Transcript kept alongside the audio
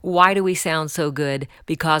Why do we sound so good?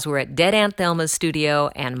 Because we're at Dead Aunt Thelma's studio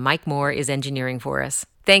and Mike Moore is engineering for us.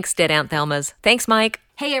 Thanks, Dead Aunt Thelma's. Thanks, Mike.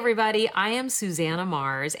 Hey, everybody. I am Susanna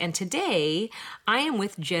Mars, and today I am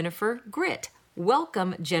with Jennifer Gritt.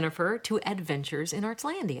 Welcome, Jennifer, to Adventures in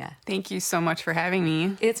Artslandia. Thank you so much for having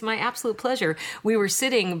me. It's my absolute pleasure. We were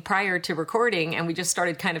sitting prior to recording, and we just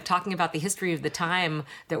started kind of talking about the history of the time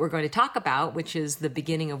that we're going to talk about, which is the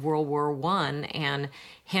beginning of World War I and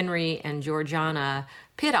Henry and Georgiana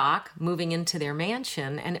Pittock moving into their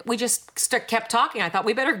mansion. And we just kept talking. I thought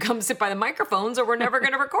we better come sit by the microphones or we're never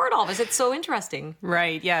going to record all this. It's so interesting.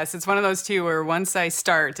 Right. Yes. It's one of those two where once I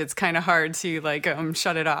start, it's kind of hard to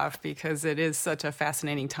shut it off because it is such a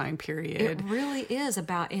fascinating time period. It really is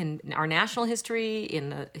about in our national history,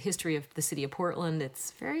 in the history of the city of Portland.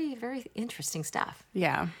 It's very, very interesting stuff.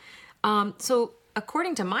 Yeah. So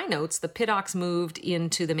according to my notes, the Pittocks moved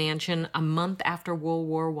into the mansion a month after World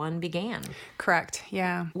War I began. Correct,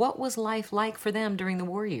 yeah. What was life like for them during the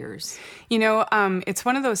war years? It's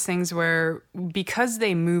one of those things where because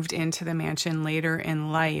they moved into the mansion later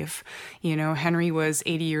in life, Henry was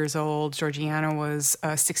 80 years old, Georgiana was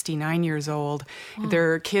 69 years old.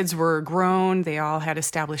 Their kids were grown, they all had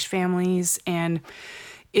established families, and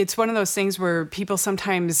it's one of those things where people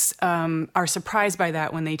sometimes are surprised by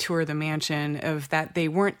that when they tour the mansion, of that they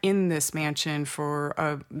weren't in this mansion for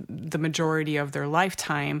the majority of their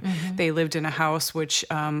lifetime. Mm-hmm. They lived in a house which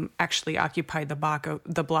actually occupied the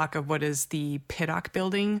block of what is the Pittock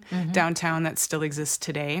Building downtown that still exists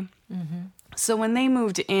today. Mm-hmm. So when they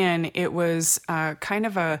moved in, it was kind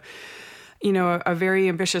of a very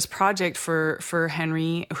ambitious project for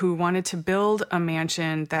Henry, who wanted to build a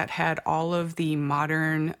mansion that had all of the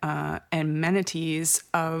modern amenities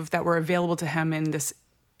that were available to him in this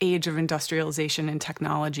age of industrialization and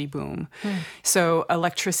technology boom. So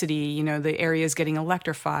electricity, the area is getting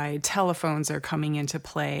electrified, telephones are coming into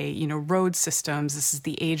play, road systems, this is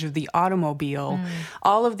the age of the automobile.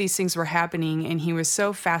 All of these things were happening, and he was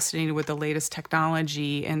so fascinated with the latest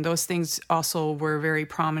technology, and those things also were very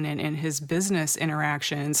prominent in his business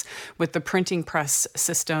interactions with the printing press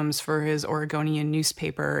systems for his Oregonian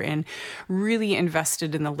newspaper, and really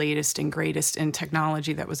invested in the latest and greatest in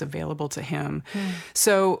technology that was available to him.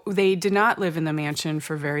 So they did not live in the mansion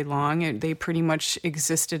for very long. They pretty much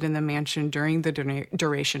existed in the mansion during the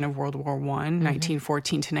duration of World War I,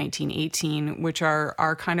 1914 to 1918, which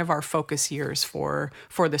are kind of our focus years for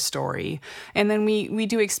the story. And then we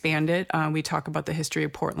do expand it. We talk about the history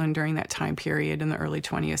of Portland during that time period in the early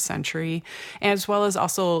 20th century, as well as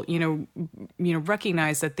also,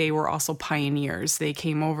 recognize that they were also pioneers. They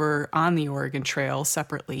came over on the Oregon Trail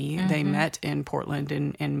separately. They met in Portland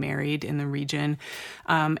and married in the region.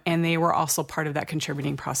 And they were also part of that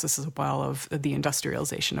contributing process as well of the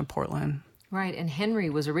industrialization of Portland. Right, and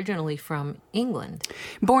Henry was originally from England.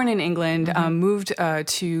 Born in England, moved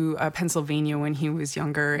to Pennsylvania when he was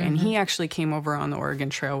younger, and he actually came over on the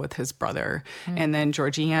Oregon Trail with his brother. And then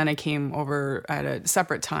Georgiana came over at a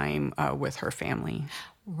separate time with her family.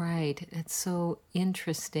 Right. It's so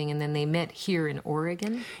interesting. And then they met here in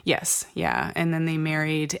Oregon? Yes. Yeah. And then they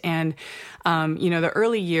married. And, the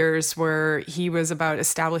early years where he was about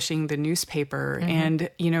establishing the newspaper. And,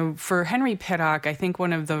 for Henry Pittock, I think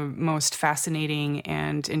one of the most fascinating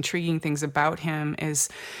and intriguing things about him is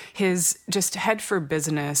his just head for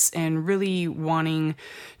business and really wanting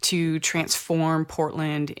to transform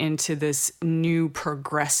Portland into this new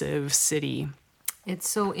progressive city. It's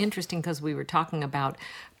so interesting because we were talking about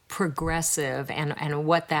progressive and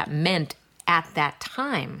what that meant at that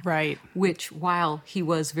time. Right. Which, while he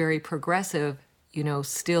was very progressive,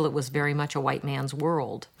 still it was very much a white man's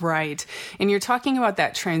world. Right. And you're talking about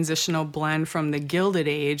that transitional blend from the Gilded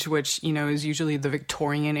Age, which, is usually the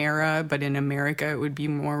Victorian era, but in America it would be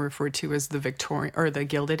more referred to as the Victorian or the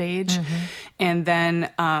Gilded Age. And then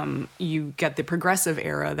you get the progressive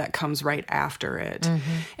era that comes right after it.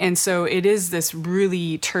 And so it is this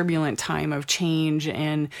really turbulent time of change.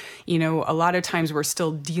 And, a lot of times we're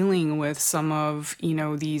still dealing with some of,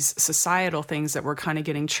 these societal things that were kind of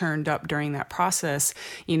getting churned up during that process.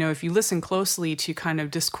 If you listen closely to kind of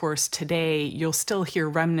discourse today, you'll still hear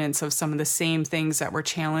remnants of some of the same things that were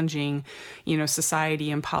challenging, society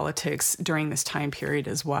and politics during this time period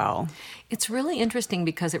as well. It's really interesting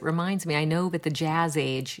because it reminds me, I know that the Jazz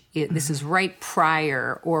Age, this is right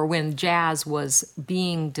prior or when jazz was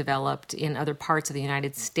being developed in other parts of the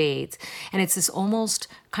United States. And it's this almost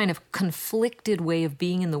kind of conflicted way of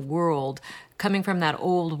being in the world, coming from that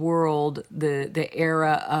old world, the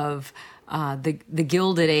era of the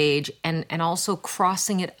Gilded Age, and also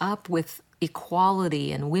crossing it up with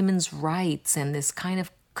equality and women's rights and this kind of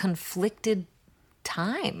conflicted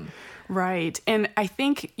time. Right. And I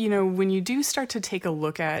think, when you do start to take a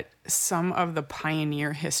look at some of the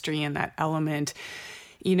pioneer history in that element,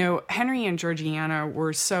 Henry and Georgiana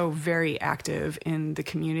were so very active in the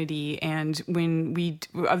community. And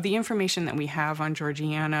of the information that we have on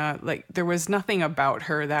Georgiana, like there was nothing about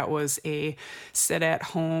her that was a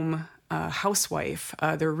sit-at-home housewife.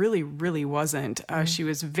 There really, really wasn't. She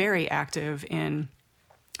was very active in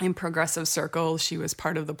progressive circles. She was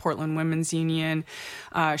part of the Portland Women's Union.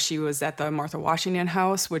 She was at the Martha Washington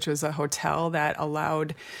House, which was a hotel that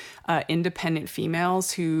allowed independent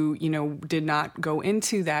females who, did not go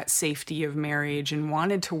into that safety of marriage and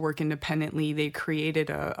wanted to work independently. They created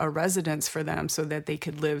a residence for them so that they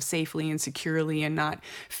could live safely and securely and not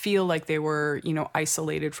feel like they were,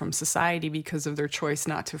 isolated from society because of their choice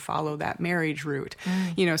not to follow that marriage route.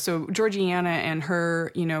 So Georgiana and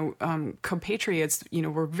her, compatriots,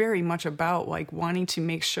 were very much about like wanting to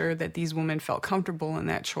make sure that these women felt comfortable in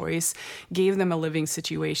that choice, gave them a living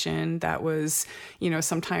situation that was,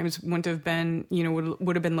 sometimes wouldn't have been,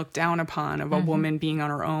 would have been looked down upon of a woman being on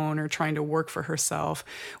her own or trying to work for herself,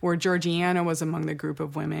 where Georgiana was among the group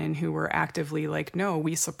of women who were actively like, no,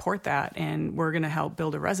 we support that and we're going to help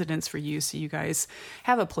build a residence for you so you guys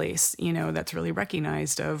have a place, that's really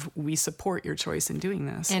recognized of we support your choice in doing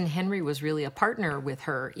this. And Henry was really a partner with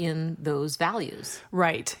her in those values.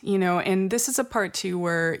 Right. And this is a part too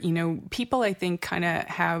where, people I think kind of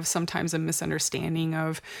have sometimes a misunderstanding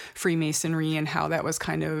of Freemasonry and how that was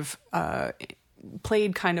kind of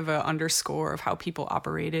played kind of a underscore of how people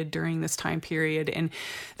operated during this time period. And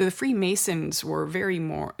the Freemasons were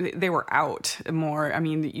they were out more. I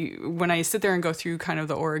mean, when I sit there and go through kind of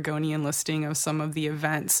the Oregonian listing of some of the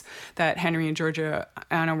events that Henry and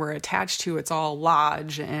Georgiana were attached to, it's all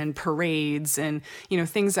lodge and parades and,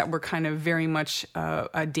 things that were kind of very much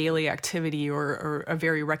a daily activity or a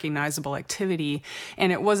very recognizable activity.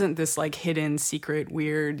 And it wasn't this like hidden, secret,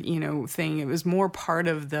 weird, thing. It was more part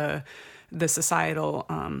of the societal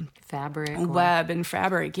fabric web and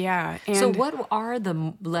fabric. Yeah. And so what are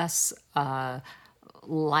the less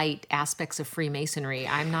light aspects of Freemasonry?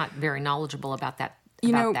 I'm not very knowledgeable about that.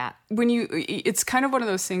 It's kind of one of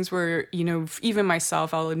those things where, even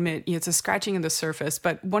myself, I'll admit it's a scratching of the surface.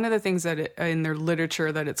 But one of the things that in their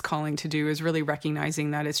literature that it's calling to do is really recognizing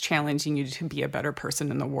that it's challenging you to be a better person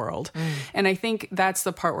in the world. And I think that's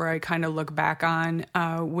the part where I kind of look back on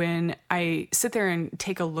when I sit there and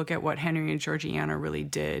take a look at what Henry and Georgiana really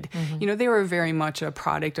did. They were very much a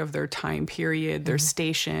product of their time period, their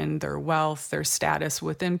station, their wealth, their status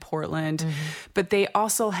within Portland. But they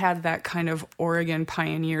also had that kind of Oregon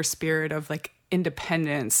pioneer spirit of like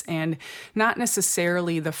independence and not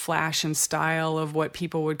necessarily the flash and style of what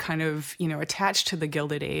people would kind of, attach to the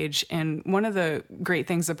Gilded Age. And one of the great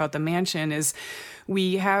things about the mansion is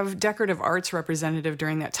we have decorative arts representative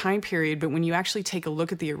during that time period, but when you actually take a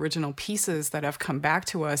look at the original pieces that have come back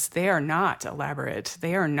to us, they are not elaborate.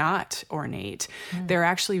 They are not ornate. They're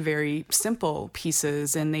actually very simple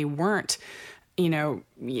pieces, and they weren't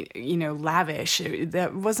lavish.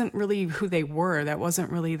 That wasn't really who they were. That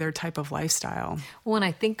wasn't really their type of lifestyle. When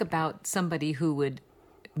I think about somebody who would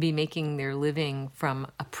be making their living from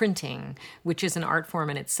a printing, which is an art form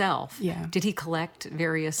in itself. Yeah. Did he collect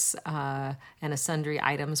various and sundry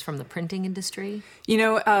items from the printing industry?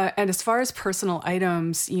 And as far as personal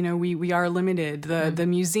items, we are limited. The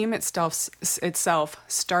museum itself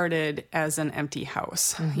started as an empty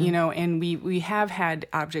house, and we have had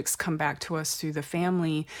objects come back to us through the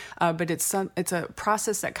family, but it's a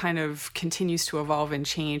process that kind of continues to evolve and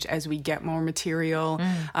change as we get more material.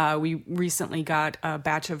 We recently got a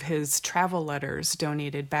batch of his travel letters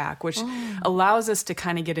donated back, which allows us to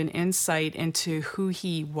kind of get an insight into who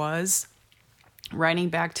he was, writing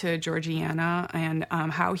back to Georgiana, and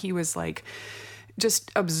how he was like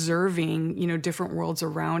just observing, different worlds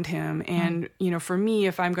around him. And, for me,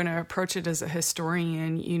 if I'm going to approach it as a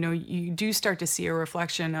historian, you do start to see a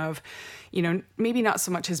reflection of, maybe not so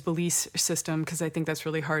much his belief system, because I think that's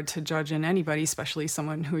really hard to judge in anybody, especially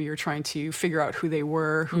someone who you're trying to figure out who they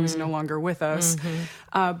were, who's no longer with us.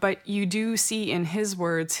 But you do see in his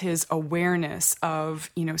words, his awareness of,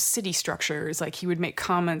 city structures. Like he would make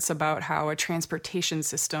comments about how a transportation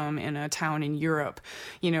system in a town in Europe,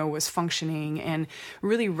 was functioning, and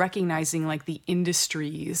really recognizing like the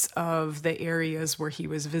industries of the areas where he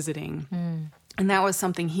was visiting. And that was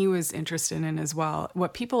something he was interested in as well.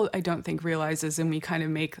 What people, I don't think, realize is, and we kind of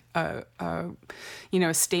make a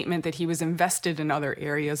statement that he was invested in other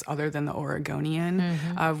areas other than the Oregonian,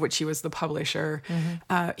 of which he was the publisher.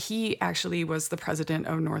 He actually was the president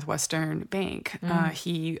of Northwestern Bank.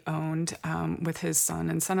 He owned, with his son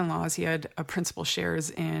and son-in-laws, he had principal shares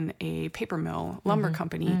in a paper mill, lumber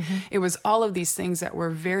company. It was all of these things that were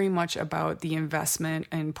very much about the investment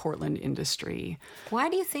in Portland industry. Why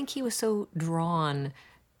do you think he was so drawn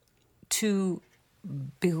to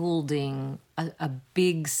building a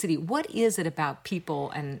big city? What is it about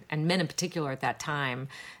people, and men in particular at that time,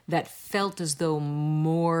 that felt as though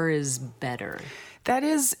more is better? That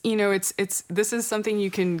is, this is something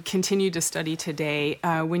you can continue to study today.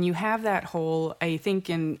 When you have that whole, I think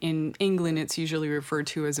in England, it's usually referred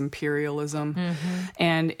to as imperialism.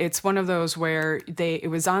 And it's one of those where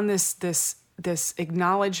it was on this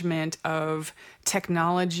acknowledgement of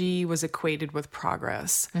technology was equated with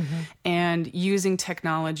progress, and using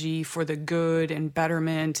technology for the good and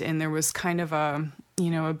betterment. And there was kind of a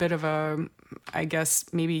bit of a, I guess,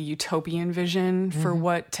 maybe utopian vision for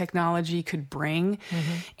what technology could bring.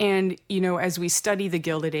 And, as we study the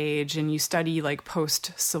Gilded Age, and you study like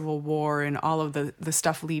post-Civil War and all of the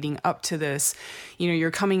stuff leading up to this,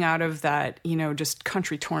 you're coming out of that, just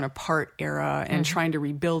country torn apart era and trying to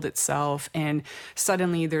rebuild itself. And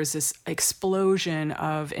suddenly there's this explosion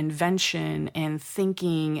of invention and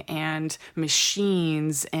thinking and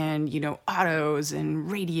machines and, autos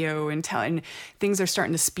and radio and things are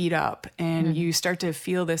starting to speed up. And you start to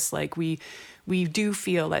feel this, like we do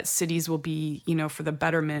feel that cities will be, for the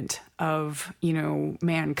betterment of,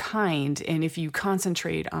 mankind. And if you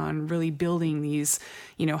concentrate on really building these,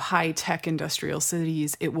 high-tech industrial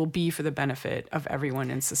cities, it will be for the benefit of everyone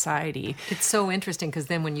in society. It's so interesting, because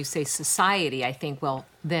then when you say society, I think, well,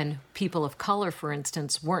 then people of color, for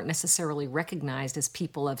instance, weren't necessarily recognized as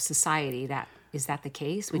people of society. Is that the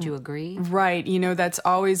case? Would you agree? Right. That's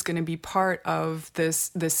always going to be part of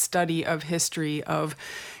this study of history, of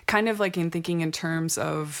kind of like in thinking in terms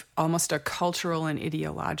of almost a cultural and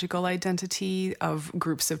ideological identity of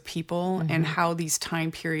groups of people, and how these time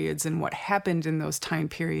periods and what happened in those time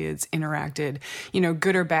periods interacted,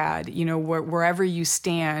 good or bad, wherever you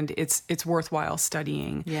stand, it's worthwhile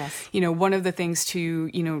studying. Yes. One of the things to,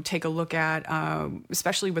 take a look at,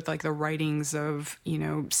 especially with like the writings of,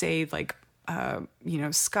 say like,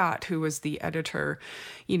 Scott, who was the editor,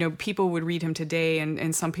 people would read him today,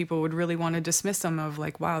 and some people would really want to dismiss him of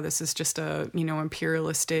like, wow, this is just a,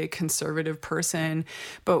 imperialistic, conservative person.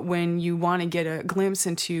 But when you want to get a glimpse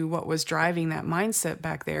into what was driving that mindset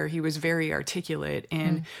back there, he was very articulate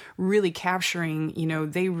and really capturing,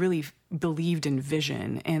 they really believed in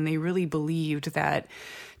vision, and they really believed that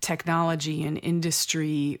technology and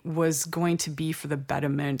industry was going to be for the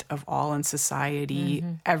betterment of all in society,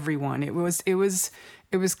 everyone. It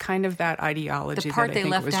was kind of that ideology. The part that I they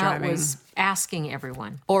think left was out driving. was asking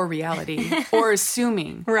everyone. Or reality, or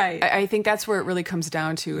assuming. Right. I think that's where it really comes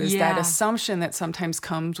down to, is that assumption that sometimes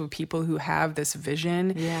comes with people who have this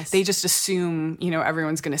vision. Yes. They just assume,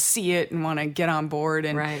 everyone's going to see it and want to get on board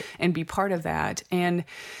and be part of that. And,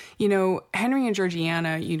 Henry and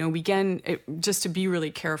Georgiana, again, just to be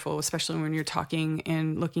really careful, especially when you're talking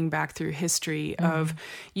and looking back through history, of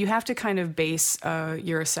you have to kind of base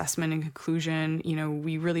your assessment and conclusion.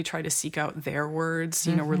 We really try to seek out their words.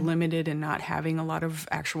 We're limited in not having a lot of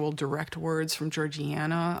actual direct words from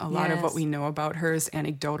Georgiana. A lot of what we know about her is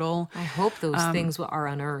anecdotal. I hope those things are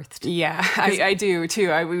unearthed. Yeah, I do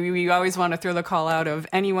too. We always want to throw the call out of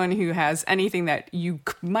anyone who has anything that you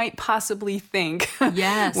might possibly think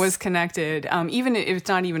was connected, even if it's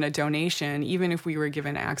not even a donation, even if we were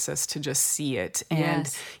given access to just see it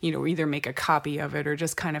and, either make a copy of it or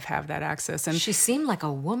just kind of have that access. And she seemed like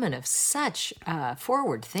a woman of such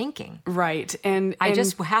forward thinking. Right.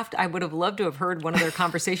 I would have loved to have heard one of their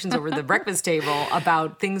conversations over the breakfast table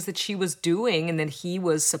about things that she was doing and that he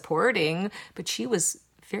was supporting, but she was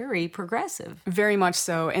very progressive. Very much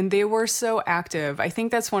so. And they were so active. I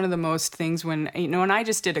think that's one of the most things when, and I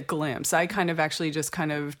just did a glimpse. I kind of actually just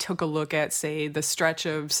kind of took a look at, say, the stretch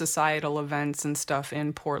of societal events and stuff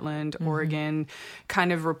in Portland, Oregon,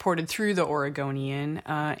 kind of reported through the Oregonian,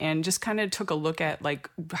 and just kind of took a look at like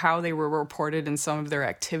how they were reported and some of their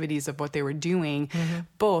activities of what they were doing,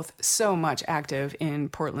 both so much active in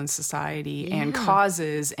Portland society and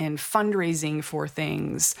causes and fundraising for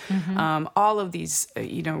things. All of these,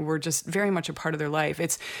 were just very much a part of their life.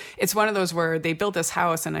 It's one of those where they built this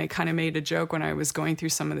house, and I kind of made a joke when I was going through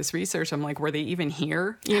some of this research. I'm like, were they even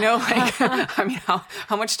here? I mean,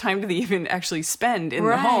 how much time do they even actually spend in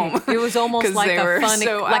the home? It was almost like a fun,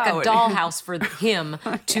 so like a dollhouse for him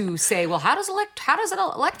to say, well, how does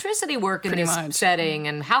electricity work in this setting,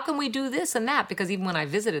 and how can we do this and that? Because even when I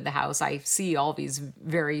visited the house, I see all these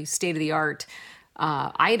very state-of-the-art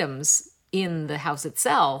items in the house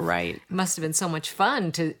itself. Right. It must have been so much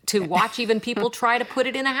fun to watch even people try to put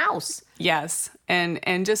it in a house. Yes.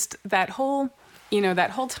 And just that whole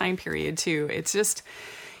time period too. It's just,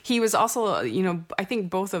 he was also, I think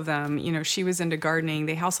both of them, she was into gardening.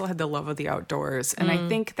 They also had the love of the outdoors. And I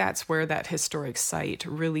think that's where that historic site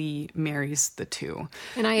really marries the two.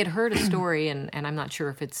 And I had heard a story, and I'm not sure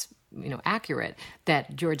if it's accurate,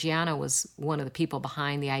 that Georgiana was one of the people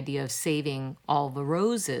behind the idea of saving all the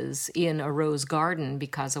roses in a rose garden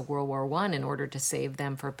because of World War I, in order to save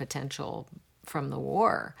them for potential from the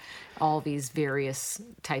war, all these various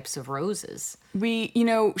types of roses.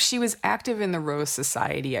 She was active in the Rose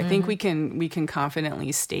Society. I think we can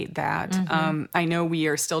confidently state that. I know we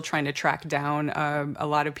are still trying to track down. A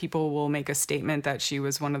lot of people will make a statement that she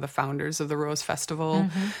was one of the founders of the Rose Festival.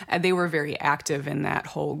 And they were very active in that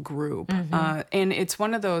whole group. And it's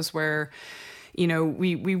one of those where,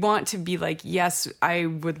 we want to be like, yes, I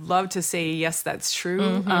would love to say, yes, that's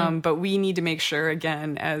true. But we need to make sure,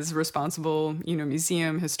 again, as responsible,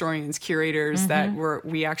 museum historians, curators, that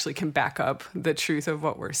we actually can back up the truth of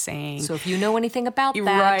what we're saying. So if you know anything about that,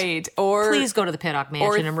 right, or please go to the Paddock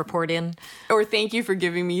Mansion and report in. Or thank you for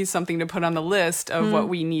giving me something to put on the list of what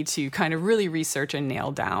we need to kind of really research and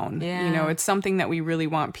nail down. Yeah. It's something that we really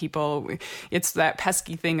want people. It's that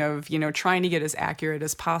pesky thing of, trying to get as accurate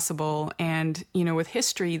as possible. And with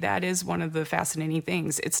history, that is one of the fascinating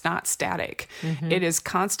things. It's not static. It is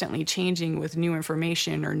constantly changing with new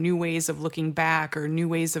information or new ways of looking back or new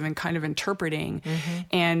ways of kind of interpreting.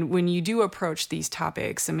 And when you do approach these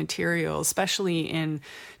topics and materials, especially in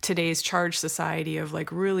today's charged society of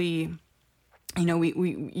like really, you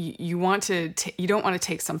don't want to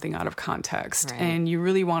take something out of context, right. And you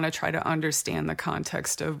really want to try to understand the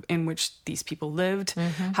context of in which these people lived,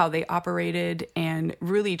 how they operated, and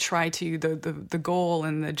really try to the goal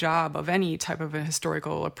and the job of any type of a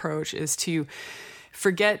historical approach is to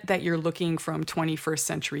forget that you're looking from 21st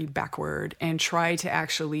century backward and try to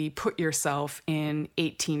actually put yourself in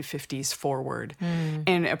 1850s forward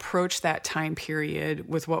and approach that time period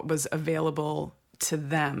with what was available to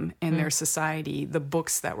them in their society, the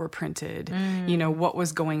books that were printed, what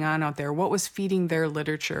was going on out there, what was feeding their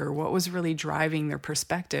literature, what was really driving their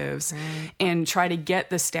perspectives, and try to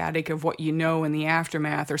get the static of what in the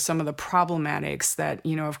aftermath or some of the problematics that,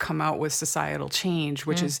 have come out with societal change,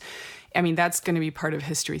 which is, that's going to be part of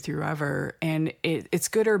history forever. And it's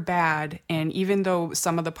good or bad. And even though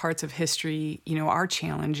some of the parts of history, are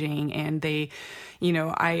challenging and they,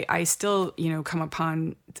 I still, come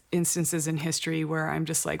upon instances in history where I'm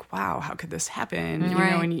just like, wow, how could this happen?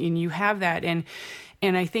 And you have that. And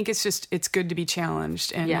I think it's good to be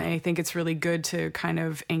challenged. And I think it's really good to kind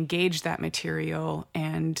of engage that material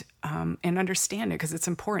and understand it because it's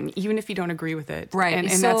important, even if you don't agree with it. Right. And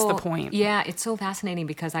that's the point. Yeah, it's so fascinating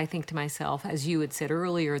because I think to myself, as you had said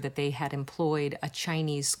earlier, that they had employed a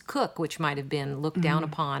Chinese cook, which might have been looked down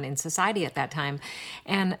upon in society at that time.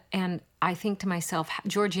 And I think to myself,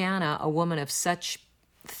 Georgiana, a woman of such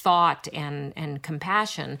thought and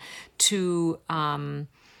compassion, to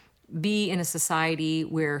be in a society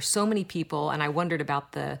where so many people, and I wondered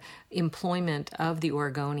about the employment of the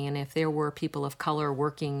Oregonian, if there were people of color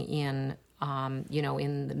working in,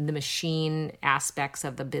 in the machine aspects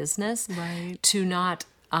of the business, right. To not,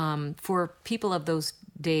 for people of those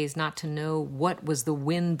days not to know what was the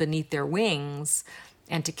wind beneath their wings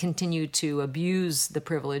and to continue to abuse the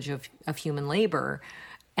privilege of human labor.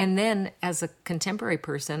 And then as a contemporary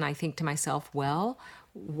person, I think to myself, well,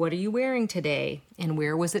 what are you wearing today and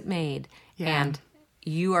where was it made? Yeah. And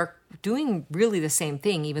you are doing really the same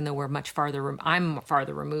thing, even though we're much farther, I'm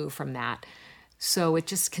farther removed from that. So it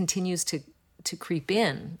just continues to creep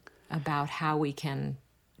in about how we can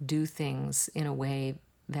do things in a way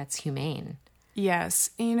that's humane.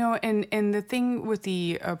 Yes. And the thing with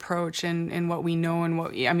the approach and what we know and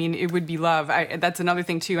it would be love. That's another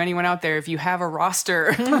thing too. Anyone out there, if you have a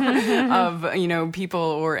roster of, people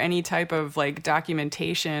or any type of like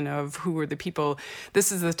documentation of who are the people,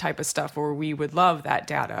 this is the type of stuff where we would love that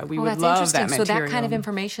data. We would love that material. So that kind of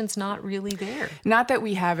information's not really there. Not that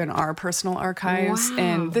we have in our personal archives. Wow.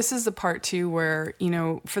 And this is the part too where,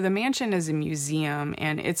 for the mansion as a museum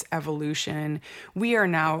and its evolution, we are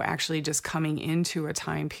now actually just coming into a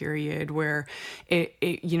time period where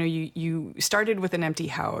you started with an empty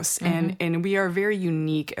house, and we are very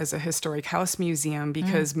unique as a historic house museum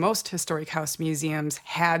because most historic house museums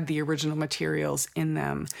had the original materials in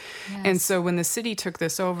them. Yes. And so when the city took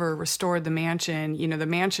this over, restored the mansion, the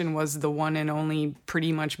mansion was the one and only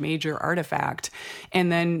pretty much major artifact.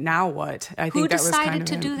 And then now what? Who decided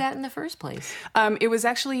to do that in the first place? It was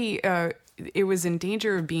actually it was in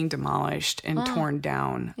danger of being demolished and torn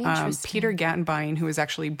down. Peter Gattenbein, who was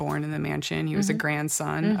actually born in the mansion, he was a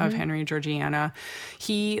grandson of Henry and Georgiana.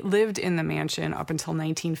 He lived in the mansion up until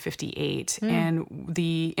 1958, and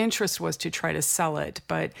the interest was to try to sell it,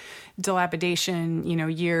 but dilapidation,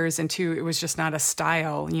 years, and two, it was just not a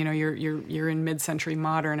style. You're in mid-century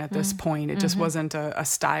modern at this point. It just wasn't a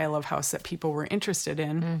style of house that people were interested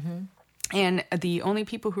in. And the only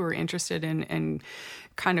people who were interested in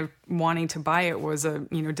kind of wanting to buy it was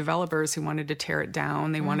developers who wanted to tear it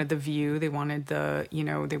down. They wanted the view. They wanted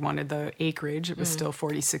the acreage. It was still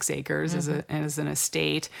 46 acres as an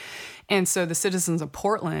estate. And so the citizens of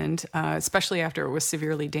Portland, especially after it was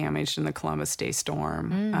severely damaged in the Columbus Day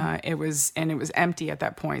storm, it was empty at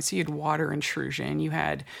that point. So you had water intrusion. You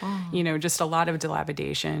had, just a lot of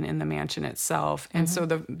dilapidation in the mansion itself. And so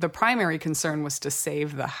the primary concern was to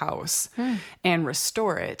save the house and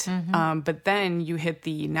restore it. But then you hit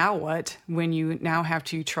the now what, when you now have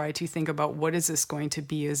to try to think about what is this going to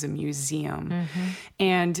be as a museum.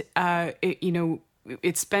 And,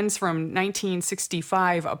 it spends from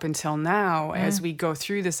 1965 up until now as we go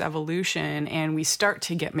through this evolution and we start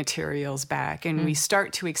to get materials back and we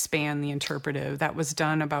start to expand the interpretive. That was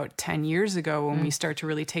done about 10 years ago when we start to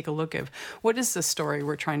really take a look at what is the story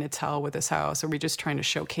we're trying to tell with this house? Are we just trying to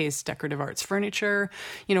showcase decorative arts furniture?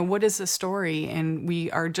 What is the story? And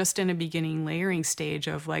we are just in a beginning layering stage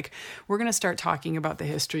of we're going to start talking about the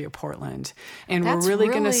history of Portland. And we're really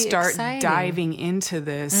going to start diving into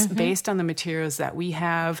this based on the materials that we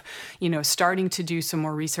have, starting to do some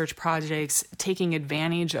more research projects, taking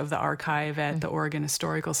advantage of the archive at the Oregon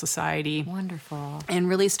Historical Society. Wonderful. And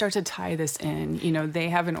really start to tie this in. They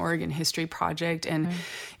have an Oregon History Project and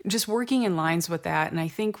just working in lines with that. And I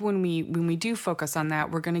think when we do focus on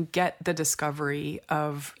that, we're going to get the discovery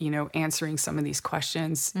of, answering some of these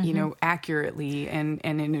questions, accurately and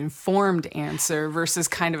an informed answer versus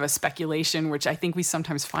kind of a speculation, which I think we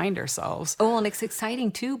sometimes find ourselves. Oh, and it's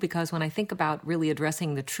exciting too, because when I think about really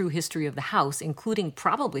addressing the true history of the house, including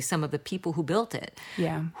probably some of the people who built it,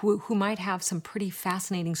 who might have some pretty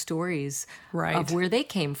fascinating stories of where they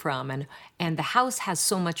came from. And the house has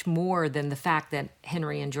so much more than the fact that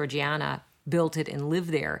Henry and Georgiana built it and lived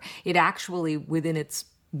there. It actually, within its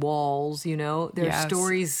walls, there are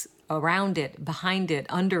stories around it, behind it,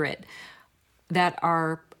 under it, that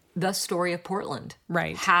are the story of Portland.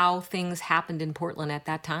 Right. How things happened in Portland at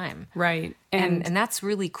that time. Right. And that's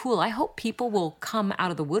really cool. I hope people will come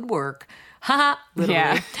out of the woodwork,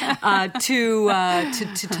 literally,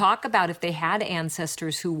 to talk about if they had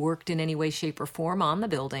ancestors who worked in any way, shape, or form on the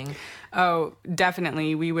building. Oh,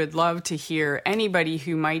 definitely. We would love to hear anybody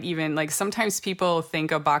who might even, sometimes people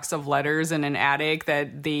think a box of letters in an attic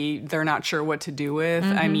that they're not sure what to do with.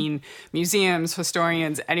 I mean, museums,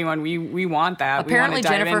 historians, anyone, we want that. Apparently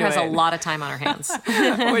Jennifer has a lot of time on her hands.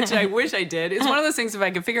 Which I wish I did. It's one of those things, if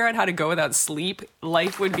I could figure out how to go without sleep,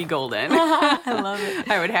 life would be golden. I love it.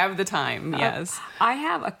 I would have the time, yes. I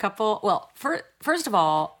have a couple, first of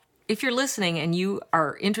all, if you're listening and you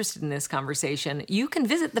are interested in this conversation, you can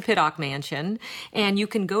visit the Pittock Mansion, and you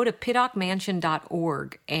can go to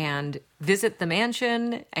pittockmansion.org and visit the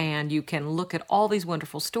mansion, and you can look at all these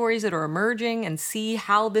wonderful stories that are emerging and see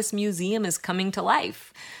how this museum is coming to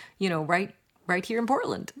life, right here in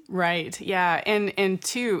Portland. Right. Yeah. And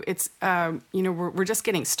two, it's, we're just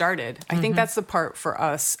getting started. I think that's the part for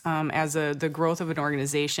us as the growth of an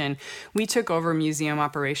organization. We took over museum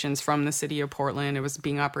operations from the city of Portland. It was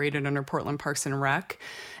being operated under Portland Parks and Rec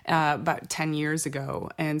about 10 years ago.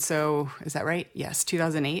 And so, is that right? Yes,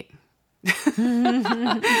 2008.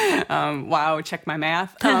 Wow, check my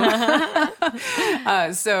math.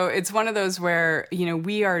 So it's one of those where,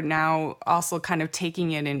 we are now also kind of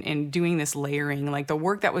taking it and doing this layering, like the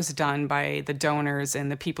work that was done by the donors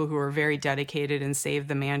and the people who were very dedicated and saved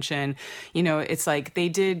the mansion. It's like they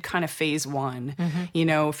did kind of phase one.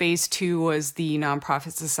 Phase two was the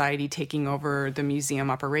nonprofit society taking over the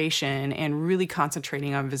museum operation and really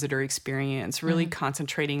concentrating on visitor experience, really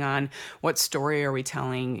concentrating on what story are we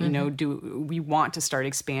telling, do we want to start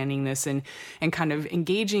expanding this and kind of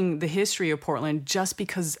engaging the history of Portland, just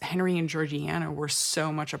because Henry and Georgiana were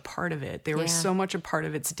so much a part of it. They were so much a part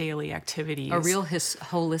of its daily activities. A real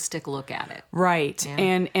holistic look at it. Right. Yeah.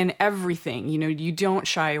 And everything, you don't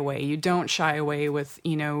shy away. You don't shy away with,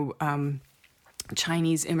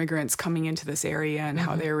 Chinese immigrants coming into this area and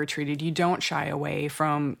how they were treated. You don't shy away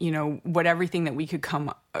from, everything that we could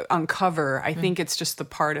uncover. I think it's just the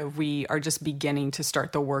part of, we are just beginning to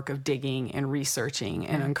start the work of digging and researching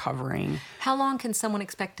and uncovering. How long can someone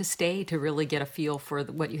expect to stay to really get a feel for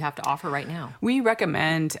what you have to offer right now? We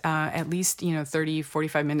recommend at least, 30,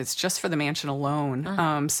 45 minutes just for the mansion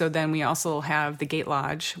alone. So then we also have the Gate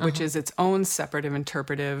Lodge, which is its own separate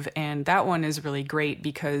interpretive. And that one is really great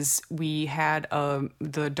because we had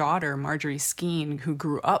the daughter, Marjorie Skeen, who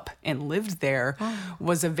grew up and lived there,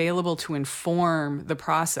 was available to inform the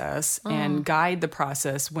process and guide the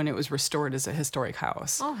process when it was restored as a historic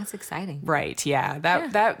house. Oh, that's exciting. Right, yeah.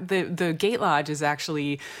 The Gate Lodge is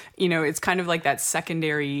actually, it's kind of like that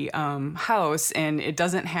secondary house, and it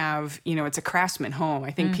doesn't have, it's a craftsman home.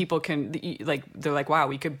 I think people can, they're like, wow,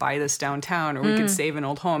 we could buy this downtown, or we could save an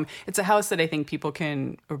old home. It's a house that I think people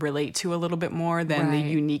can relate to a little bit more than the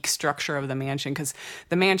unique structure of the mansion, because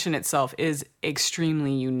the mansion itself is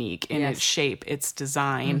extremely unique in its shape, its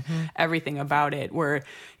design, everything about it, where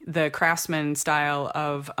the craftsman style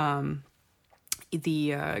of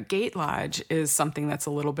the Gate Lodge is something that's a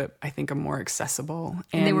little bit, I think, more accessible.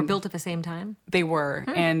 And they were built at the same time? They were.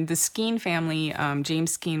 And the Skeen family,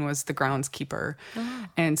 James Skeen was the groundskeeper.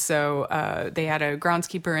 And so they had a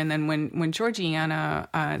groundskeeper. And then when Georgiana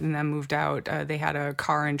and them moved out, they had a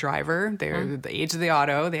car and driver. They're the age of the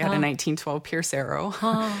auto. They had a 1912 Pierce Arrow,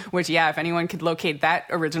 which, if anyone could locate that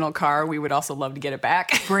original car, we would also love to get it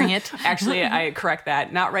back. Bring it. Actually, I correct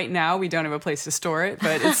that. Not right now. We don't have a place to store it,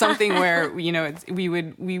 but it's something where,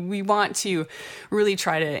 we want to really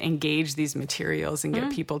try to engage these materials and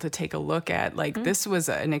get people to take a look at, this was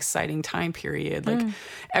an exciting time period.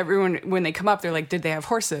 Everyone, when they come up, they're like, did they have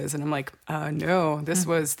horses? And I'm like, no, this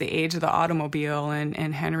was the age of the automobile,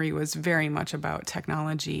 and Henry was very much about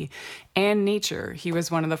technology and nature. He was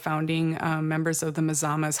one of the founding members of the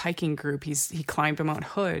Mazamas hiking group. He climbed Mount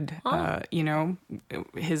Hood.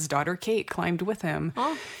 His daughter Kate climbed with him.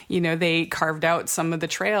 They carved out some of the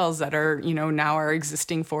trails that are, now our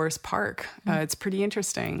existing Forest Park. It's pretty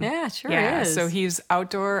interesting. Yeah, sure is. So he's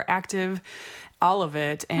outdoor, active, all of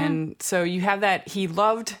it. And so you have that, he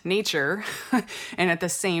loved nature, and at the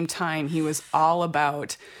same time, he was all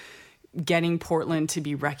about getting Portland to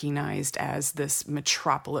be recognized as this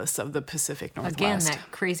metropolis of the Pacific Northwest. Again,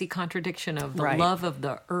 that crazy contradiction of the love of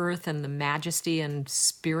the earth and the majesty and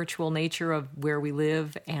spiritual nature of where we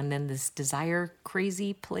live, and then this desire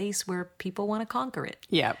crazy place where people want to conquer it.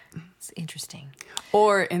 Yeah. It's interesting.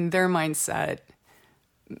 Or in their mindset,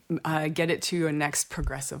 get it to a next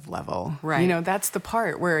progressive level. Right. That's the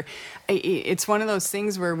part where it's one of those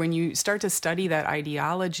things where when you start to study that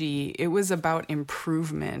ideology, it was about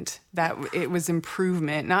improvement. It was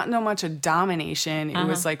improvement, not no much a domination. It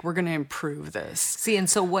was like, we're going to improve this. See, and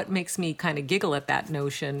so what makes me kind of giggle at that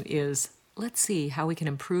notion is, let's see how we can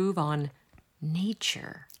improve on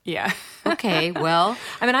nature. Yeah. Okay, well,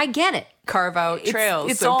 I get it. Carve out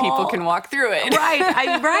trails so people can walk through it.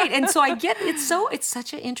 Right. And so I get it's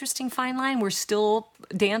such an interesting fine line. We're still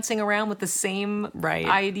dancing around with the same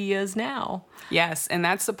ideas now. Yes, and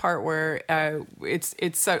that's the part where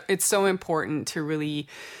it's so important to really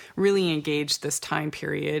engage this time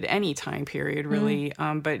period, any time period really,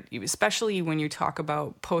 but especially when you talk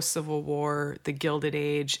about post-Civil War, the Gilded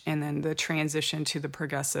Age, and then the transition to the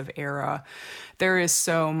Progressive Era. There is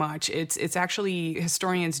so much. It's actually,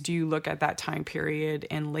 historians do look at that time period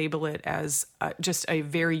and label it as just a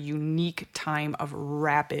very unique time of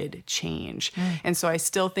rapid change. And so I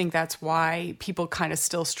still think that's why people kind of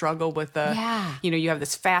still struggle with you have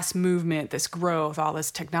this fast movement, this growth, all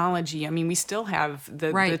this technology. We still have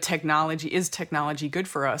the technology. Is technology good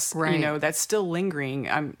for us? Right. That's still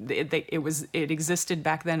lingering. It existed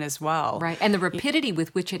back then as well. Right. And the rapidity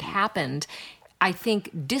with which it happened, I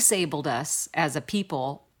think, disabled us as a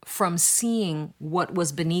people from seeing what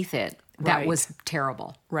was beneath it that was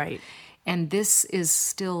terrible. Right. And this is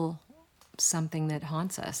still something that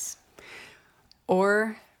haunts us.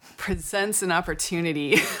 Or presents an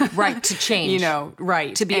opportunity. To change.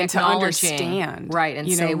 To be and to understand. Right,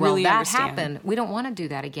 and say, well, really that understand. happened. We don't want to do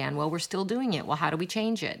that again. Well, we're still doing it. Well, how do we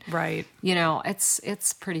change it? Right.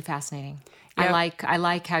 It's pretty fascinating. Yep. I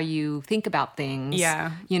like how you think about things.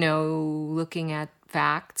 Yeah. Looking at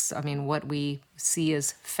facts. What we see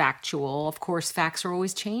as factual. Of course, facts are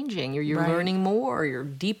always changing. You're Right. learning more, you're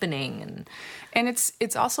deepening. And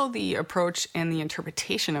it's also the approach and the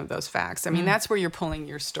interpretation of those facts. I mean, that's where you're pulling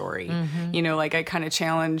your story. You know, like I kind of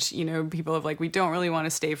challenge, you know, people of like, we don't really want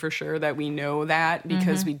to say for sure that we know that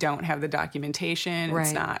because we don't have the documentation. Right.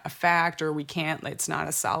 It's not a fact, or it's not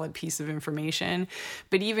a solid piece of information.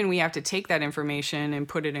 But even we have to take that information and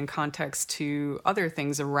put it in context to other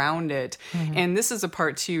things around it. And this is a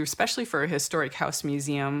part too, especially for a historic house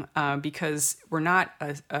museum, because we're not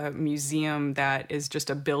a museum that is just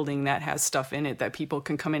a building that has stuff in it that people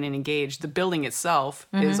can come in and engage. The building itself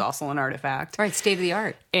is also an artifact. Right, state of the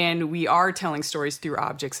art. And we are telling stories through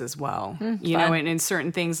objects as well. You know, and in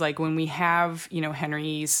certain things, like when we have, you know,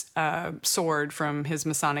 Henry's sword from his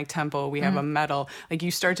Masonic temple, we have a medal. Like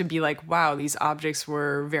you start to be like, wow, these objects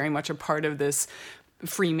were very much a part of this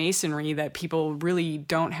Freemasonry that people really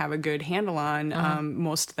don't have a good handle on.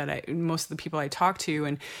 Most of the people I talk to,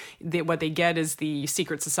 and what they get is the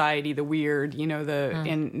secret society, the weird, you know,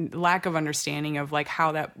 and lack of understanding of like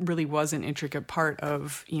how that really was an intricate part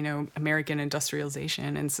of, you know, American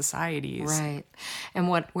industrialization and societies. Right. And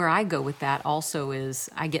where I go with that also is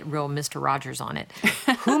I get real Mr. Rogers on it.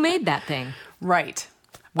 Who made that thing? Right.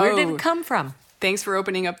 Where did it come from? Thanks for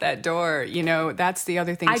opening up that door. You know, that's the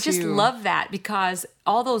other thing too. I just love that because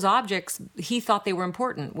all those objects, he thought they were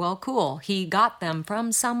important. Well, cool. He got them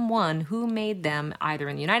from someone who made them either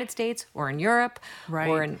in the United States or in Europe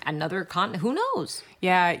or in another continent. Who knows?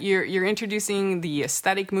 Yeah, you're introducing the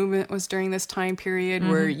aesthetic movement was during this time period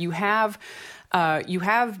where you have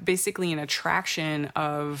basically an attraction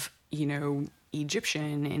of, you know,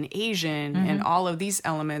 Egyptian and Asian and all of these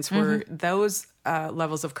elements were those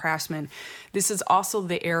levels of craftsmen. This is also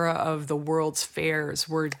the era of the World's Fairs,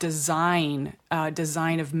 where design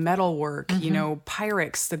of metalwork, you know,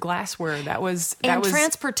 Pyrex, the glassware, that was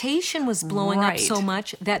transportation was blowing up so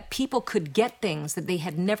much that people could get things that they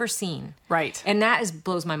had never seen. Right. And that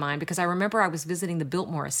blows my mind because I remember I was visiting the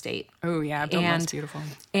Biltmore estate. Oh yeah, Biltmore's beautiful.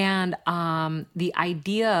 And the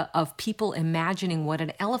idea of people imagining what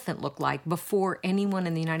an elephant looked like before anyone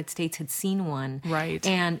in the United States had seen one. Right.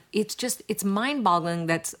 And it's mind-boggling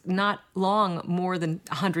that's not long more than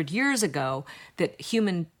 100 years ago that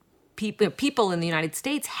people in the United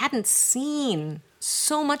States hadn't seen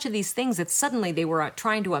so much of these things that suddenly they were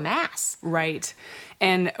trying to amass. Right.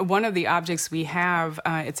 And one of the objects we have,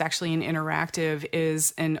 it's actually an interactive,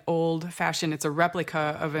 is an old-fashioned, it's a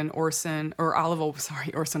replica of an Orson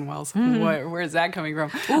Welles. Where is that coming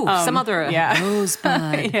from? Ooh, some other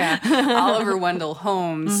Rosebud. Yeah. Oliver Wendell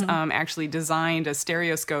Holmes actually designed a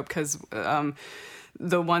stereoscope because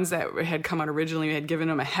the ones that had come out originally had given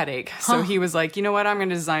him a headache. So he was like, you know what, I'm going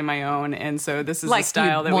to design my own. And so this is the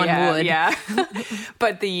style that we have. Would. Yeah.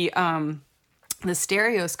 But the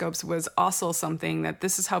stereoscopes was also something that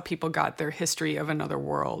this is how people got their history of another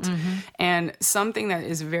world. And something that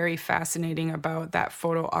is very fascinating about that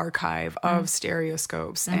photo archive of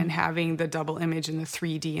stereoscopes and having the double image and the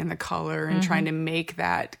 3D and the color and trying to make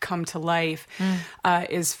that come to life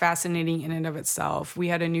is fascinating in and of itself. We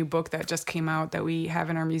had a new book that just came out that we have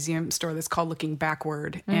in our museum store that's called Looking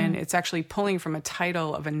Backward. And it's actually pulling from a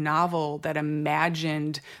title of a novel that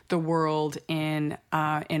imagined the world in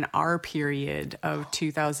our period of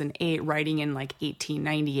 2008, writing in like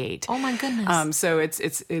 1898. Oh my goodness! So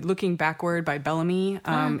it's Looking Backward by Bellamy.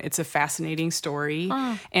 It's a fascinating story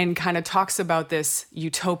and kind of talks about this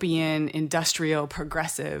utopian, industrial,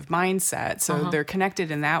 progressive mindset. So they're connected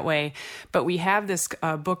in that way. But we have this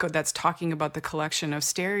book that's talking about the collection of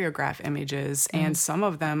stereograph images, and some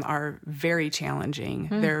of them are very challenging.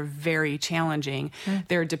 They're very challenging.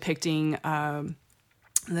 They're depicting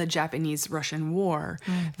the Japanese-Russian War.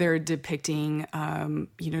 They're depicting,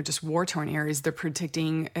 just war-torn areas. They're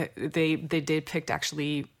predicting, they depict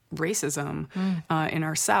actually racism in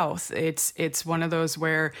our South. It's one of those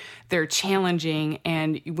where they're challenging,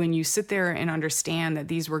 and when you sit there and understand that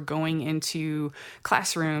these were going into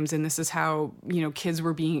classrooms and this is how kids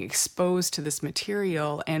were being exposed to this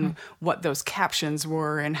material and what those captions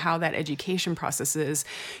were and how that education process is,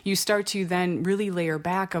 you start to then really layer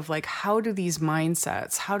back of like, how do these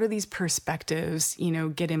mindsets, how do these perspectives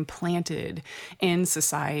get implanted in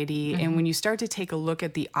society? And when you start to take a look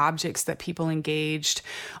at the objects that people engaged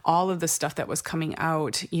all of the stuff that was coming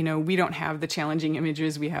out. We don't have the challenging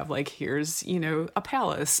images. We have like, here's, a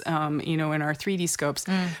palace, in our 3D scopes.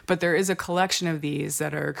 But there is a collection of these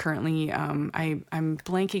that are currently, I'm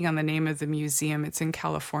blanking on the name of the museum. It's in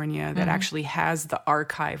California that actually has the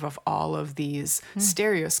archive of all of these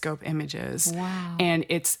stereoscope images. Wow. And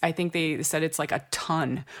I think they said it's like a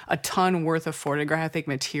ton worth of photographic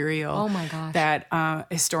material. Oh my gosh. That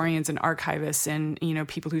historians and archivists and,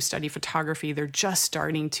 people who study photography, they're just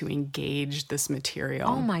starting to engage this material.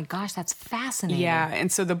 Oh my gosh, that's fascinating. Yeah.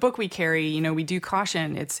 And so the book we carry, we do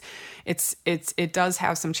caution it does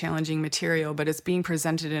have some challenging material, but it's being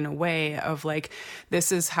presented in a way of like,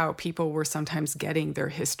 this is how people were sometimes getting their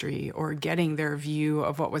history or getting their view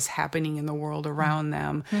of what was happening in the world around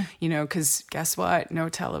them, because guess what? No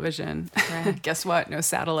television. Right. Guess what? No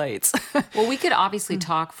satellites. Well, we could obviously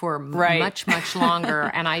talk for much, much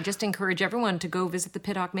longer. And I just encourage everyone to go visit the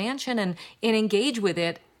Pittock Mansion and engage with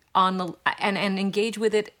it and engage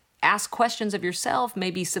with it. Ask questions of yourself,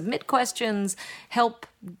 maybe submit questions, help,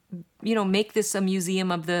 make this a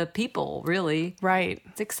museum of the people, really. Right.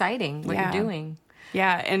 It's exciting what you're doing.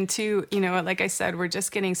 Yeah. And like I said, we're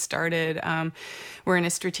just getting started. We're in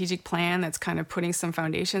a strategic plan that's kind of putting some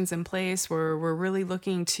foundations in place where we're really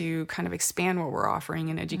looking to kind of expand what we're offering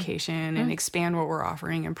in education and expand what we're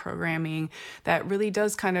offering in programming. That really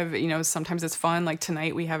does kind of, sometimes it's fun. Like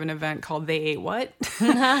tonight we have an event called They Ate What?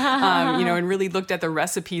 And really looked at the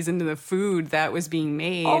recipes into the food that was being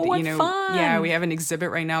made. Oh, what fun. Yeah, we have an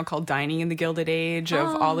exhibit right now called Dining in the Gilded Age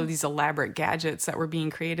of all of these elaborate gadgets that were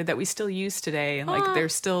being created that we still use today. And like they're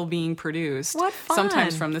still being produced. What fun.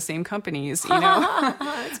 Sometimes from the same companies,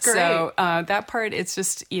 That's great. So that part, it's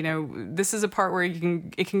just, this is a part where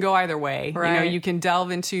it can go either way. Right. You can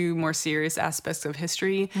delve into more serious aspects of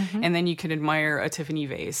history, and then you can admire a Tiffany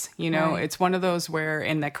vase. Right. It's one of those where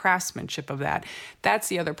in the craftsmanship of that's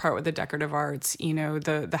the other part with the decorative arts.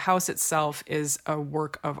 The house itself is a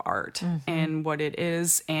work of art and what it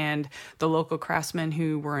is, and the local craftsmen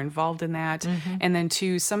who were involved in that. And then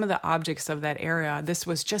too, some of the objects of that era, this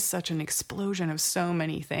was just such an explosion of so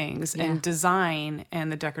many things, and design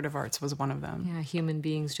and the decorative arts was one of them. Yeah, human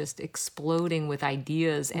beings just exploding with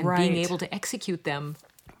ideas and being able to execute them.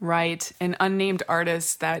 Right. And unnamed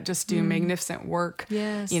artists that just do magnificent work.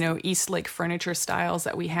 Yes. East Lake furniture styles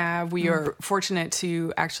that we have. We are fortunate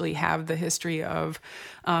to actually have the history of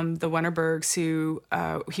the Wennerbergs, who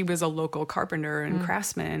he was a local carpenter and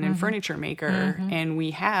craftsman and furniture maker. And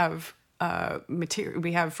we have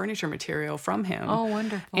furniture material from him. Oh,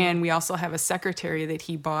 wonderful. And we also have a secretary that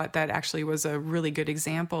he bought that actually was a really good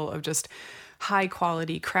example of just high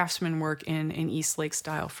quality craftsman work in East Lake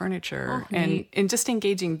style furniture. And just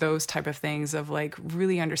engaging those type of things of like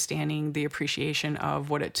really understanding the appreciation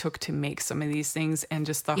of what it took to make some of these things and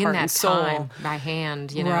just the heart and soul time, by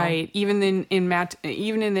hand, Right. Even in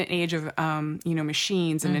the age of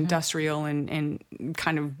machines and industrial and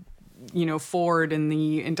kind of Ford and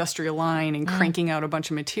the industrial line and cranking out a bunch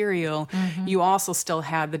of material, you also still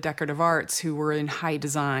had the decorative arts who were in high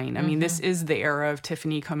design. I mean, this is the era of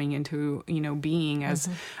Tiffany coming into, being as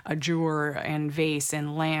a jeweler and vase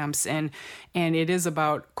and lamps. And it is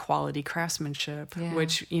about quality craftsmanship,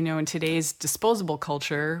 which, in today's disposable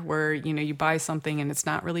culture where, you buy something and it's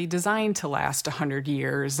not really designed to last 100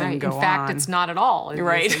 years and go on. In fact, it's not at all.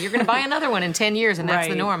 Right. You're going to buy another one in 10 years and that's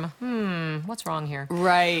the norm. What's wrong here?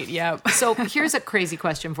 Right. Yeah. So here's a crazy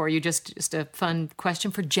question for you, just a fun question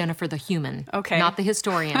for Jennifer the human. Okay. Not the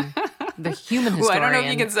historian, the human historian. I don't know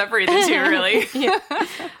if you can separate the two, really.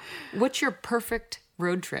 What's your perfect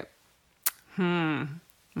road trip?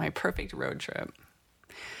 My perfect road trip.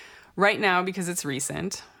 Right now, because it's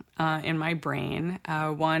recent, in my brain,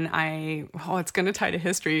 it's going to tie to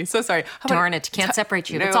history. So sorry. Darn it. Can't separate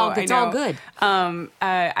you. It's all good.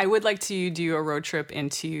 I would like to do a road trip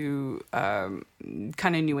into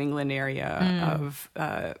kind of New England area of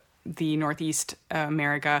the Northeast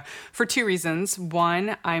America for two reasons.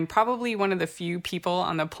 One, I'm probably one of the few people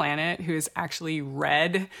on the planet who has actually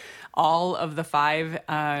read all of the 5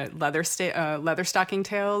 leather stocking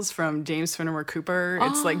tales from James Fenimore Cooper.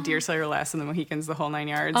 It's like Deerslayer, Last of the Mohicans, the whole 9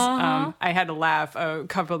 yards. I had to laugh a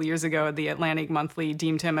couple of years ago. The Atlantic Monthly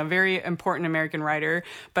deemed him a very important American writer,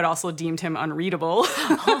 but also deemed him unreadable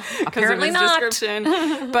because of his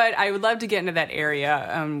description. But I would love to get into that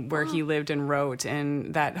area where he lived and wrote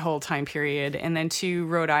in that whole time period. And then to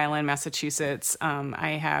Rhode Island, Massachusetts,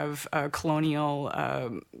 I have a colonial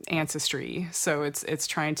ancestry. So it's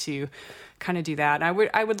trying to kind of do that. I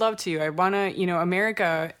would love to. I want to,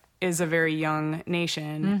 America is a very young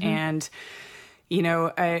nation, and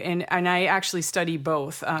And I actually study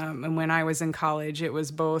both. And when I was in college, it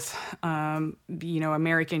was both,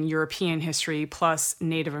 American European history plus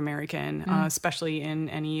Native American, especially in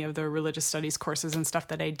any of the religious studies courses and stuff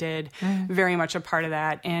that I did. Very much a part of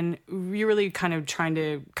that. And we really kind of trying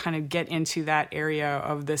to get into that area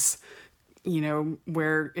of this,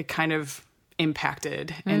 where it kind of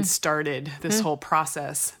impacted and started this whole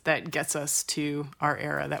process that gets us to our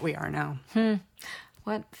era that we are now.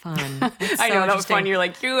 What fun. I know, that was fun. You're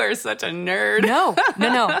like, you are such a nerd. No.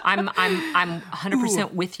 I'm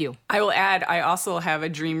 100% with you. I will add, I also have a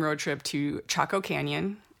dream road trip to Chaco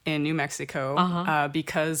Canyon in New Mexico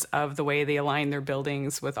because of the way they align their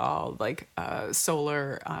buildings with all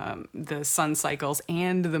solar, the sun cycles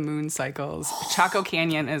and the moon cycles. Chaco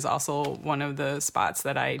Canyon is also one of the spots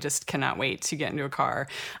that I just cannot wait to get into a car.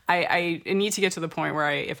 I need to get to the point where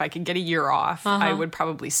if I could get a year off, I would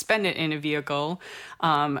probably spend it in a vehicle,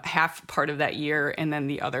 half part of that year, and then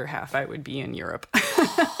the other half I would be in Europe.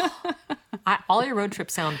 All your road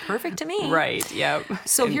trips sound perfect to me. Right, yep.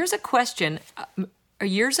 So here's a question.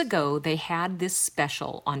 Years ago, they had this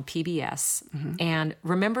special on PBS. And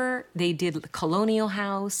remember, they did the Colonial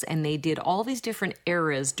House, and they did all these different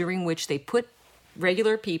eras during which they put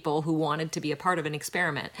regular people who wanted to be a part of an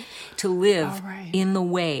experiment to live in the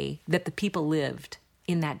way that the people lived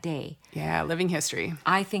in that day. Yeah, living history.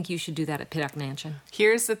 I think you should do that at Pittock Mansion.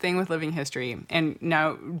 Here's the thing with living history. And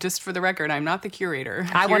now, just for the record, I'm not the curator.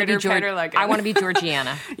 I want to be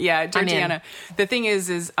Georgiana. Yeah, Georgiana. The thing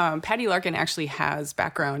is Patty Larkin actually has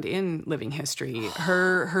background in living history.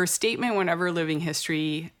 Her statement whenever living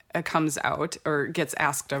history comes out or gets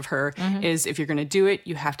asked of her is, if you're going to do it,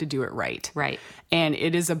 you have to do it right. Right. And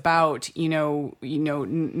it is about, no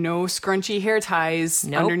scrunchy hair ties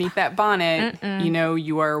underneath that bonnet.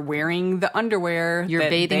 You are wearing the underwear. You're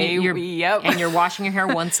bathing. And you're washing your hair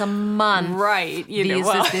once a month. Right.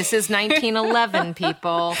 This is 1911,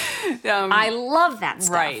 people. I love that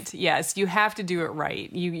stuff. Right. Yes. You have to do it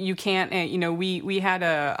right. You can't, we had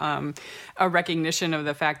a recognition of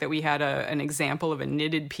the fact that we had an example of a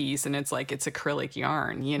knitted piece, and it's like, it's acrylic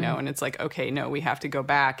yarn, and it's like, okay, no, we have to go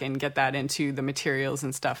back and get that into the materials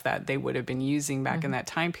and stuff that they would have been using back in that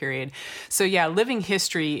time period. So yeah, living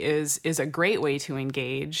history is a great way to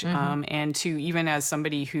engage, and to, even as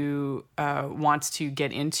somebody who wants to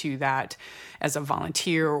get into that as a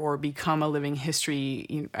volunteer or become a living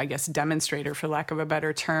history, I guess, demonstrator, for lack of a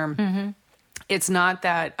better term. It's not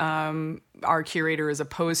that our curator is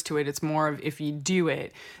opposed to it. It's more of, if you do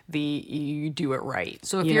it, you do it right.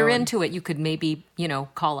 So if you're into it, you could maybe,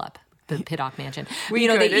 call up the Pittock Mansion.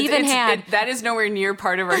 They even had... that is nowhere near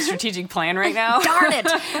part of our strategic plan right now. Darn it!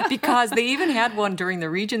 Because they even had one during the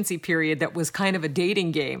Regency period that was kind of a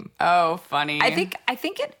dating game. Oh, funny. I think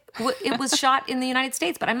it was shot in the United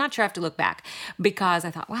States, but I'm not sure. I have to look back, because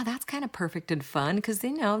I thought, wow, that's kind of perfect and fun, because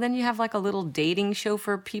then you have like a little dating show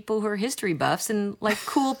for people who are history buffs and like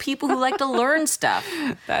cool people who like to learn stuff.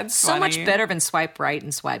 That's so funny. much better than swipe right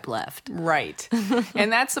and swipe left. Right.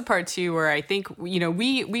 And that's the part too where I think,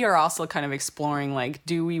 we are also kind of exploring, like,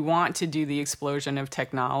 do we want to do the explosion of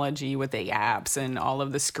technology with the apps and all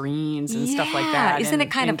of the screens and stuff like that? Isn't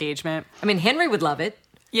it kind engagement? I mean, Henry would love it.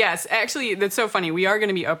 Yes, actually, that's so funny. We are going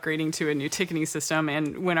to be upgrading to a new ticketing system,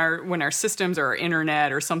 and when our systems or our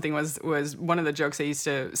internet or something was one of the jokes I used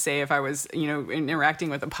to say if I was interacting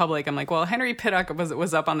with the public. I'm like, well, Henry Pittock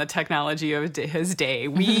was up on the technology of his day.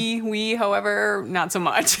 We, however, not so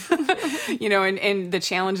much. And the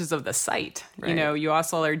challenges of the site. Right. You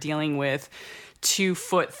also are dealing with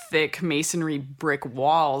 2-foot thick masonry brick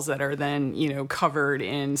walls that are then, covered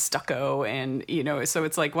in stucco, and, so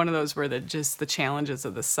it's like one of those where the challenges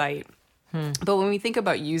of the site. But when we think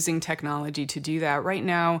about using technology to do that, right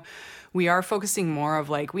now, we are focusing more of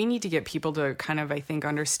like, we need to get people to kind of, I think,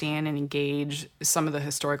 understand and engage some of the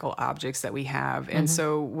historical objects that we have. And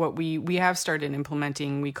so what we have started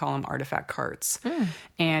implementing, we call them artifact carts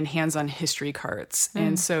and hands-on history carts.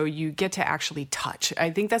 And so you get to actually touch. I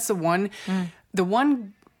think that's the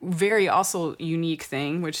one very also unique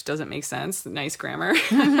thing, which doesn't make sense, nice grammar.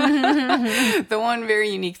 The one very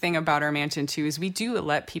unique thing about our mansion too is we do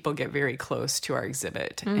let people get very close to our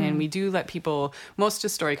exhibit. And we do let people, most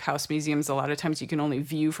historic house museums, a lot of times you can only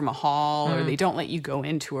view from a hall or they don't let you go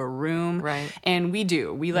into a room. Right. And we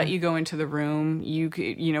let you go into the room.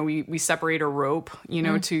 We separate a rope,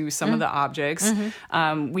 to some of the objects.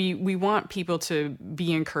 We want people to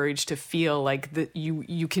be encouraged to feel like that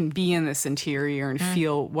you can be in this interior and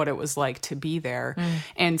feel what it was like to be there.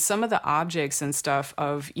 And some of the objects and stuff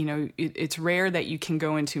of, it's rare that you can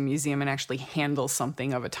go into a museum and actually handle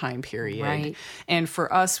something of a time period. Right. And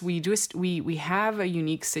for us, we have a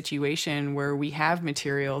unique situation where we have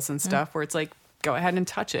materials and stuff where it's like, go ahead and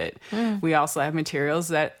touch it. We also have materials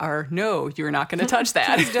that are, no, you're not going to touch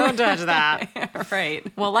that. Please don't touch that. Right.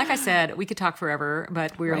 Well, like I said, we could talk forever,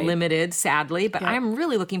 but we're limited, sadly. But I'm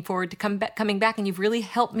really looking forward to coming back, and you've really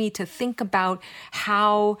helped me to think about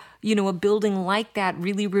how, a building like that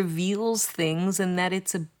really reveals things, and that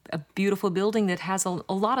it's a beautiful building that has a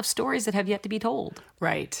lot of stories that have yet to be told.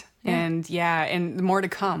 Right. Yeah. And more to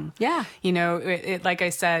come. Yeah. Like I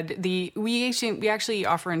said, we actually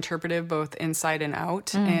offer interpretive both inside and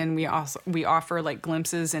out, and we offer like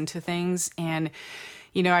glimpses into things. And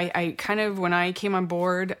I kind of, when I came on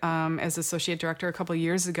board as associate director a couple of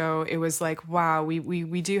years ago, it was like, wow,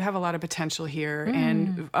 we do have a lot of potential here.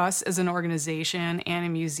 And us as an organization and a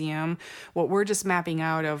museum, what we're just mapping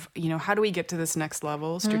out of, how do we get to this next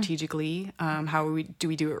level strategically? How do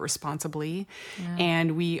we do it responsibly? Yeah.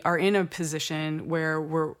 And we are in a position where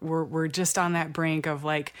we're just on that brink of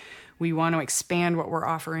like, we want to expand what we're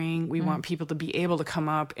offering. We want people to be able to come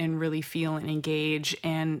up and really feel and engage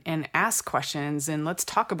and ask questions. And let's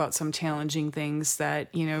talk about some challenging things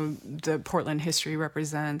that, the Portland history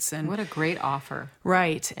represents. And what a great offer.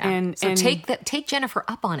 Right. Yeah. And take Jennifer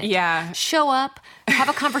up on it. Yeah. Show up, have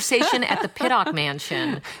a conversation at the Pittock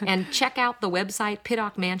Mansion, and check out the website,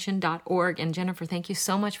 pittockmansion.org. And Jennifer, thank you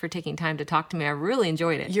so much for taking time to talk to me. I really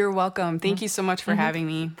enjoyed it. You're welcome. Thank you so much for having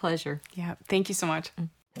me. Pleasure. Yeah. Thank you so much.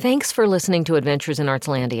 Thanks for listening to Adventures in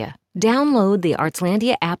Artslandia. Download the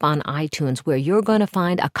Artslandia app on iTunes, where you're going to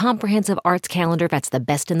find a comprehensive arts calendar that's the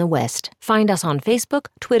best in the West. Find us on Facebook,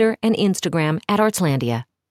 Twitter, and Instagram at Artslandia.